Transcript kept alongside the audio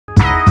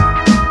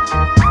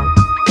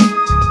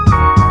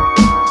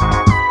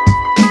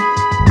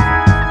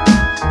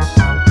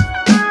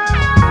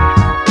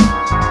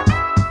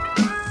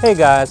Hey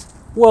guys,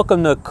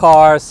 welcome to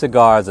Cars,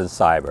 Cigars, and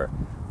Cyber.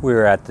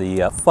 We're at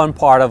the fun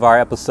part of our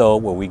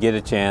episode where we get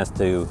a chance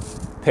to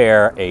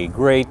pair a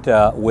great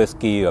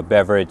whiskey or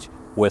beverage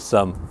with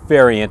some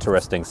very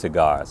interesting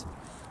cigars.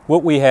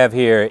 What we have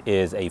here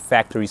is a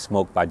factory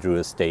smoke by Drew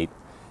Estate.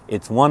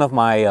 It's one of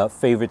my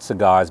favorite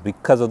cigars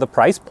because of the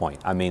price point.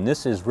 I mean,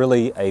 this is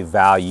really a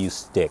value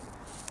stick.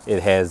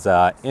 It has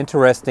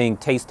interesting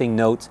tasting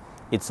notes.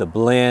 It's a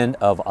blend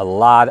of a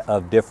lot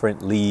of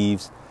different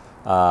leaves,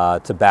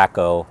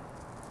 tobacco.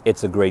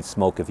 It's a great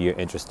smoke if you're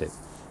interested.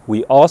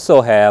 We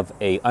also have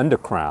a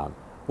Undercrown,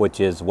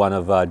 which is one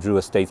of Drew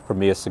Estate's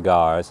premier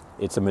cigars.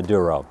 It's a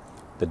Maduro.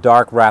 The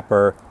dark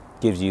wrapper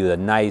gives you a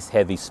nice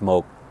heavy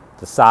smoke.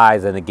 The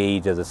size and the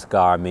gauge of the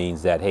cigar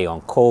means that, hey,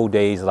 on cold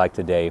days like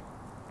today,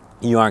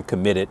 you aren't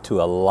committed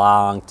to a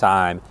long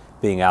time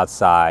being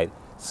outside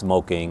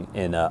smoking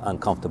in an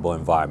uncomfortable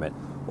environment.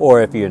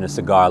 Or if you're in a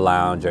cigar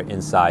lounge or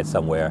inside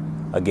somewhere,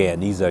 again,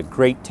 these are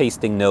great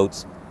tasting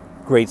notes.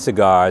 Great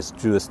cigars.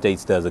 Drew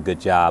Estates does a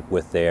good job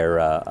with their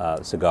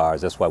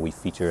cigars. That's why we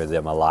feature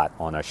them a lot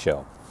on our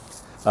show.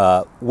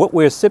 What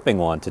we're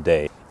sipping on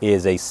today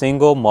is a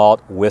single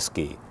malt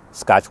whiskey.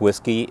 Scotch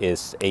whiskey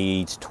is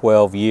aged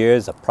 12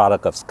 years, a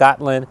product of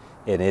Scotland,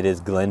 and it is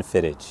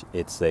Glenfiddich.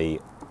 It's a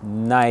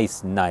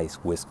nice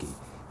whiskey.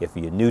 If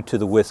you're new to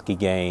the whiskey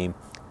game,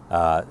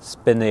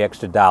 spend the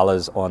extra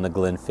dollars on the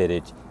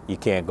Glenfiddich. You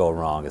can't go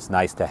wrong. It's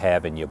nice to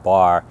have in your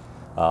bar.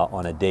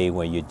 On a day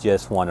when you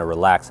just want to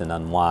relax and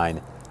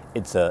unwind.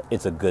 It's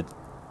a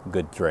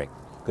good drink.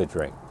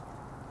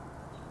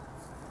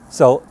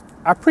 So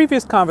our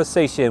previous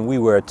conversation, we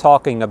were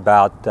talking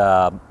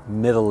about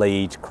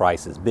middle-age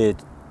crisis,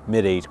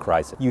 mid-age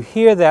crisis. You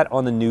hear that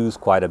on the news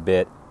quite a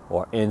bit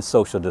or in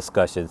social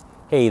discussions.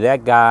 Hey,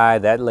 that guy,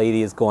 that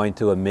lady is going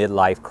to a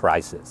midlife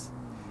crisis.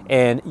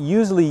 And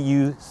usually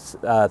you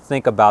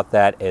think about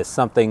that as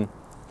something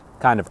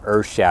kind of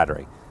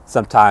earth-shattering.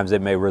 Sometimes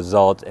it may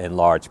result in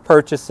large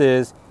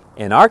purchases.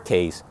 In our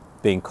case,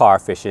 being car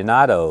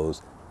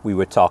aficionados, we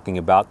were talking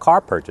about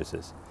car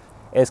purchases.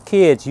 As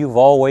kids, you've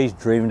always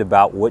dreamed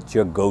about what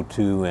your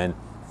go-to and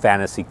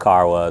fantasy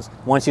car was.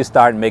 Once you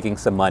started making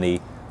some money,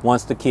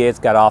 once the kids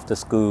got off to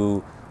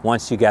school,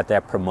 once you got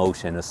that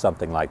promotion or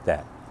something like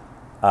that.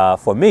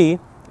 For me,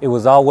 it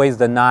was always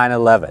the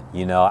 911.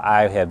 You know,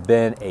 I have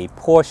been a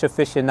Porsche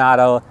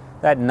aficionado,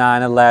 that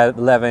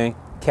 911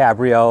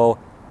 Cabrio,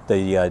 the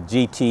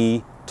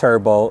GT,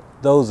 Turbo,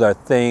 those are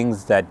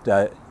things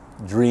that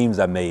dreams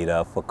are made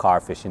of for car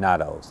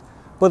aficionados.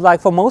 But like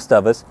for most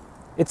of us,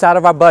 it's out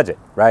of our budget,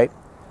 right?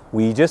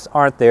 We just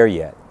aren't there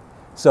yet.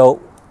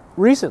 So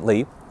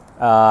recently,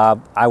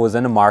 I was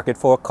in the market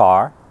for a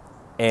car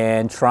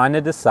and trying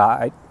to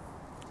decide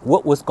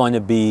what was going to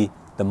be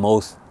the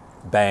most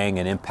bang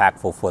and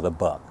impactful for the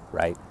buck,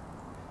 right?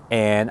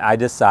 And I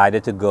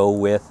decided to go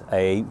with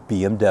a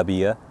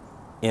BMW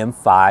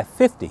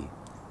M550.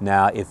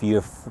 Now, if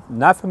you're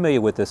not familiar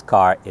with this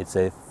car, it's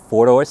a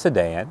four-door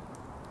sedan.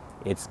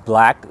 It's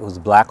black. It was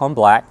black on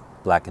black,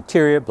 black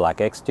interior, black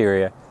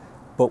exterior.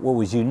 But what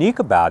was unique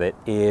about it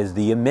is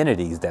the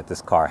amenities that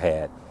this car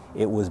had.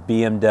 It was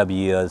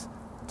BMW's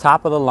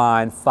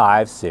top-of-the-line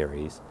 5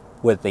 Series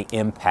with the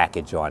M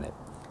package on it.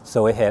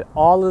 So it had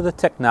all of the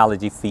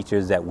technology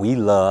features that we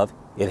love.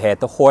 It had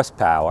the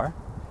horsepower.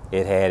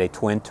 It had a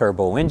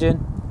twin-turbo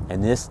engine,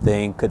 and this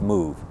thing could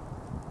move.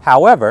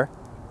 However,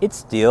 it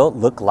still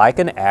looked like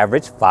an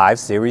average 5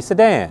 Series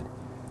sedan.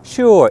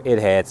 Sure, it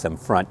had some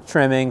front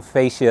trimming,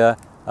 fascia,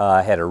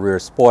 had a rear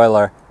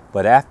spoiler,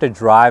 but after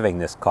driving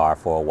this car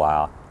for a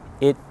while,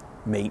 it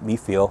made me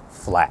feel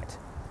flat.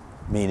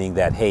 Meaning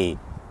that, hey,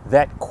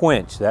 that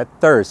quench, that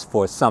thirst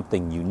for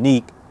something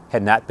unique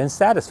had not been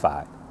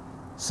satisfied.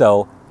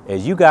 So,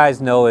 as you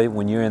guys know,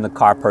 when you're in the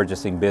car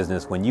purchasing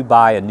business, when you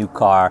buy a new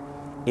car,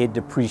 it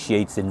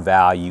depreciates in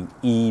value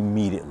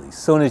immediately. As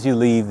soon as you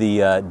leave the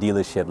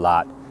dealership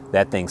lot,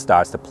 that thing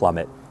starts to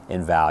plummet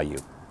in value.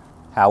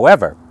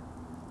 However,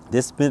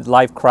 this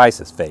midlife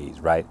crisis phase,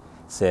 right,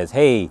 says,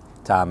 hey,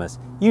 Thomas,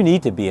 you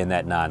need to be in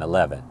that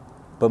 911.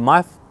 But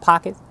my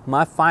pocket,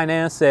 my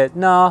finance said,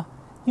 no,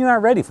 you're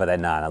not ready for that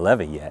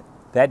 911 yet.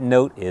 That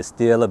note is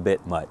still a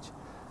bit much.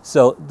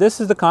 So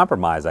this is the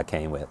compromise I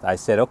came with. I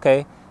said,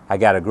 okay, I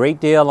got a great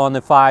deal on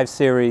the 5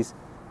 Series,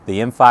 the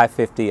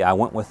M550, I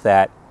went with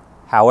that.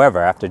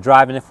 However, after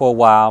driving it for a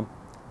while,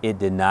 it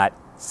did not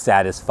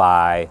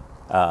satisfy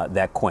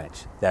that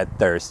quench, that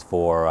thirst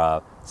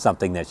for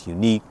something that's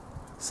unique,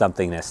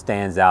 something that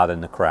stands out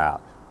in the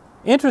crowd.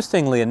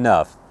 Interestingly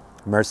enough,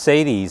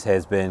 Mercedes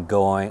has been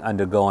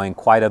undergoing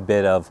quite a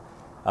bit of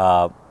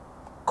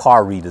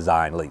car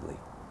redesign lately.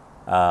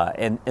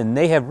 And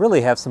they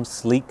really have some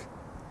sleek,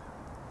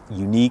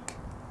 unique,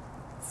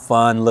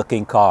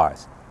 fun-looking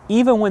cars.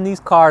 Even when these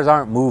cars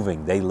aren't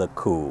moving, they look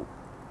cool.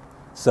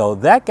 So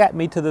that got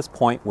me to this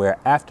point where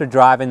after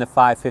driving the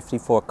 550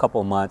 for a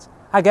couple months,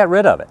 I got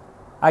rid of it.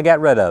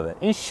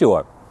 And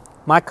sure,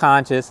 my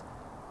conscience,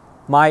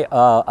 my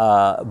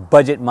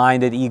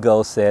budget-minded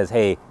ego says,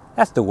 hey,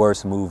 that's the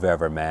worst move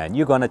ever, man.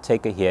 You're going to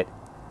take a hit.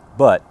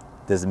 But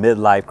this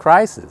midlife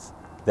crisis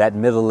that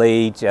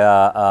middle-age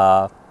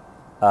angst,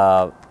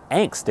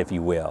 if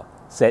you will.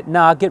 Said,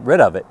 nah, get rid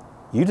of it.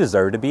 You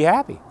deserve to be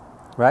happy,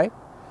 right?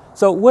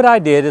 So what I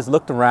did is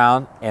looked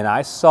around and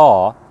I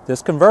saw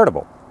this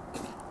convertible.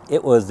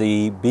 It was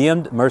the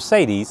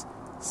Mercedes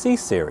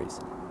C-Series.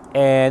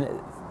 And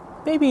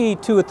maybe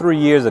 2 or 3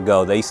 years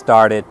ago, they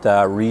started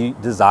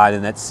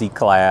redesigning that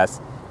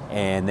C-Class,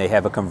 and they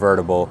have a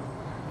convertible.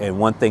 And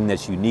one thing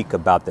that's unique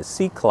about the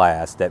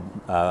C-Class that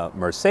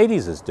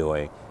Mercedes is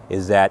doing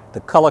is that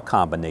the color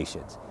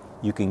combinations.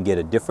 You can get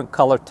a different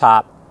color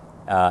top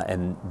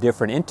and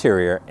different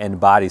interior and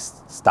body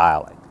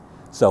styling.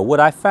 So what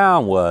I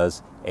found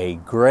was a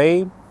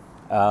gray,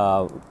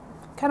 kind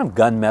of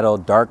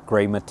gunmetal, dark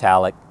gray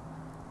metallic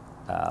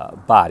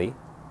body,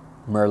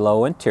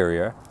 Merlot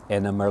interior,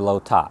 and a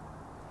Merlot top.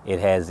 It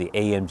has the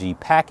AMG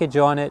package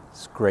on it,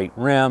 it's great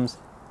rims.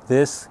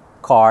 This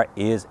car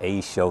is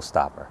a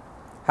showstopper.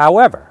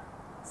 However,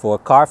 for a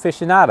car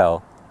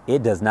aficionado,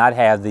 it does not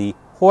have the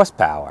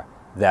horsepower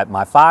that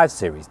my 5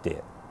 Series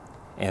did.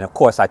 And of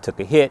course I took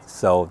a hit,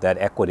 so that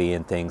equity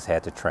and things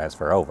had to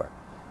transfer over.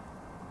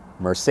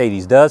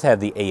 Mercedes does have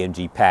the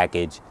AMG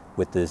package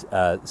with this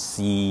I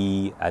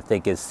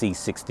think it's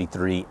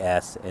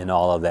C63S and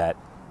all of that,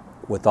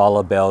 with all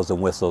the bells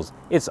and whistles.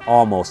 It's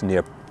almost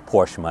near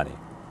Porsche money.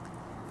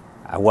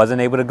 I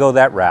wasn't able to go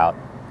that route,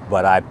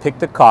 but I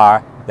picked a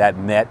car that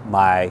met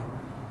my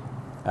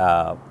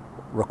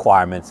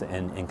requirements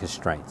and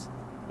constraints,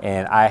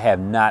 and I have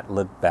not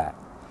looked back.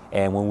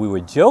 And when we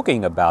were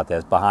joking about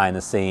this behind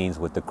the scenes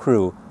with the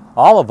crew,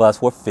 all of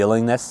us were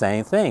feeling that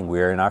same thing. We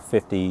were in our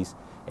 50s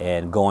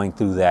and going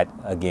through that,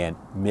 again,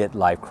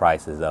 midlife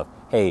crisis of,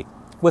 hey,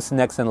 what's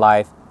next in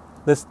life?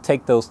 Let's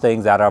take those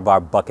things out of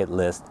our bucket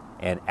list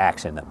and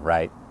action them,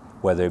 right?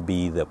 Whether it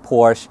be the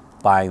Porsche,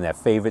 buying that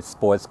favorite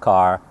sports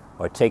car,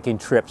 or taking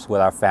trips with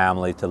our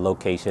family to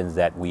locations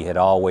that we had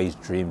always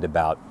dreamed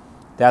about.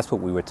 That's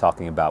what we were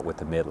talking about with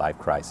the midlife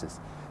crisis.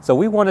 So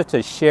we wanted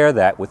to share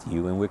that with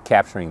you, and we're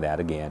capturing that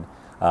again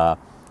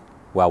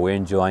while we're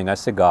enjoying our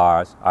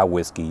cigars, our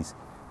whiskeys,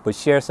 but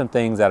share some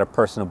things that are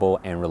personable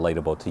and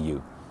relatable to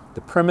you.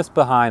 The premise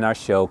behind our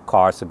show,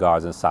 Cars,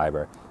 Cigars, and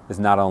Cyber, is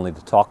not only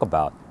to talk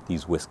about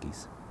these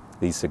whiskeys,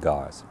 these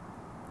cigars,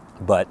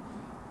 but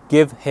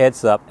give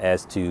heads up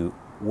as to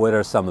what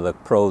are some of the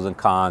pros and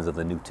cons of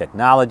the new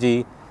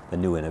technology, the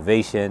new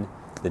innovation,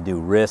 the new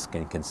risk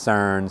and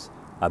concerns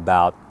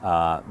about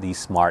these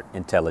smart,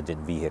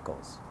 intelligent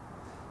vehicles.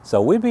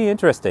 So it would be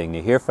interesting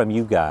to hear from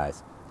you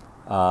guys.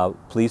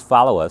 Please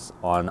follow us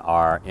on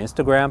our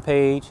Instagram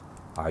page,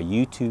 our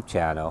YouTube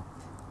channel.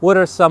 What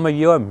are some of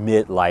your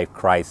midlife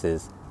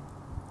crisis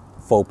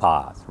faux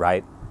pas,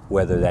 right?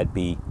 Whether that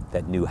be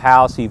that new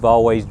house you've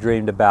always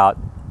dreamed about,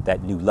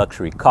 that new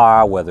luxury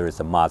car, whether it's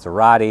a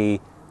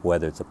Maserati,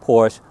 whether it's a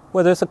Porsche,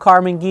 whether it's a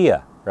Carmen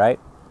Ghia, right?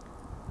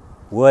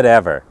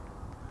 Whatever.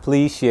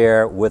 Please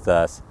share with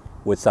us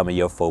what some of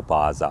your faux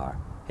pas are.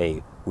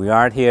 Hey, we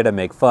aren't here to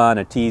make fun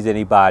or tease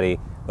anybody,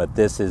 but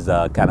this is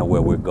kind of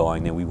where we're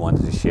going, and we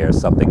wanted to share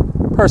something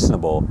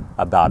personable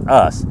about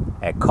us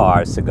at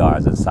Cars,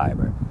 Cigars, and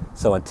Cyber.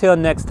 So until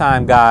next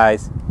time,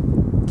 guys,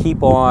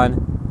 keep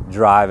on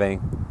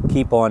driving,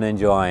 keep on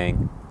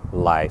enjoying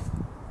life.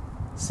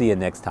 See you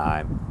next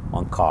time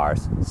on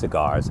Cars,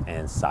 Cigars,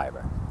 and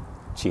Cyber.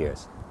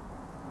 Cheers.